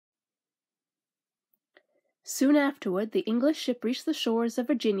Soon afterward, the English ship reached the shores of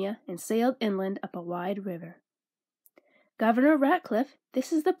Virginia and sailed inland up a wide river. "Governor Ratcliffe,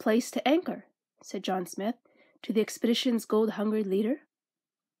 this is the place to anchor," said John Smith to the expedition's gold-hungry leader.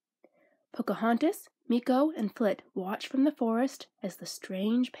 Pocahontas, Meeko, and Flit watched from the forest as the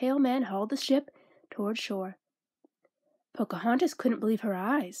strange pale man hauled the ship toward shore. Pocahontas couldn't believe her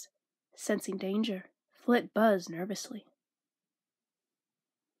eyes. Sensing danger, Flit buzzed nervously.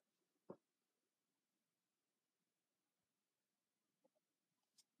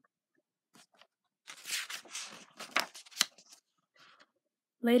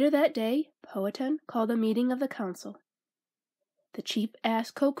 Later that day, Powhatan called a meeting of the council. The chief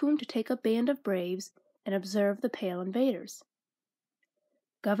asked Kocoum to take a band of braves and observe the pale invaders.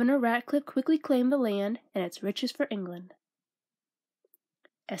 Governor Ratcliffe quickly claimed the land and its riches for England.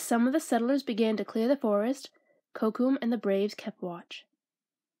 As some of the settlers began to clear the forest, Kocoum and the braves kept watch.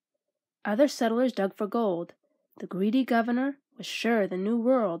 Other settlers dug for gold. The greedy governor was sure the New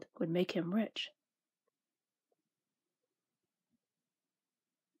World would make him rich.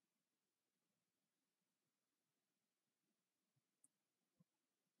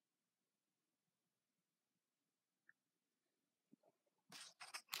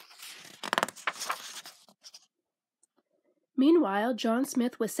 Meanwhile, John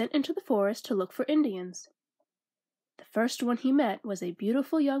Smith was sent into the forest to look for Indians. The first one he met was a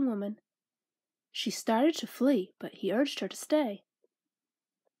beautiful young woman. She started to flee, but he urged her to stay.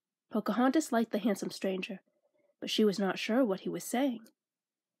 Pocahontas liked the handsome stranger, but she was not sure what he was saying.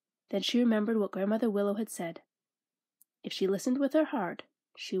 Then she remembered what Grandmother Willow had said. If she listened with her heart,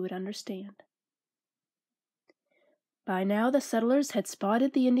 she would understand. By now the settlers had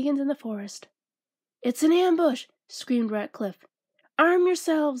spotted the Indians in the forest. "It's an ambush!" screamed Ratcliffe. "Arm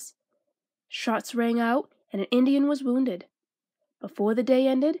yourselves!" Shots rang out, and an Indian was wounded. Before the day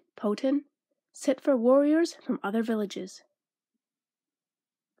ended, Powhatan sent for warriors from other villages.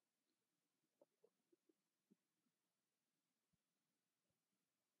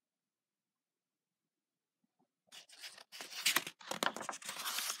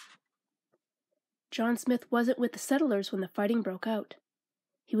 John Smith wasn't with the settlers when the fighting broke out.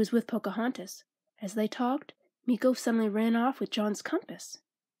 He was with Pocahontas. As they talked, Meeko suddenly ran off with John's compass.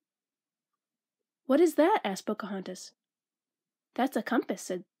 "What is that?" asked Pocahontas. "That's a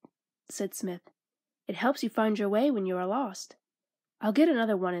compass," said Smith. "It helps you find your way when you are lost. I'll get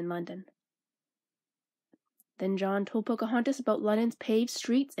another one in London." Then John told Pocahontas about London's paved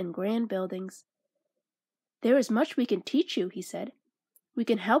streets and grand buildings. "There is much we can teach you," he said. "We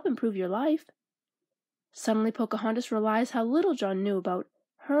can help improve your life." Suddenly Pocahontas realized how little John knew about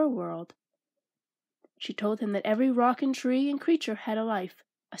her world. She told him that every rock and tree and creature had a life,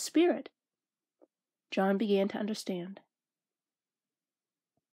 a spirit. John began to understand.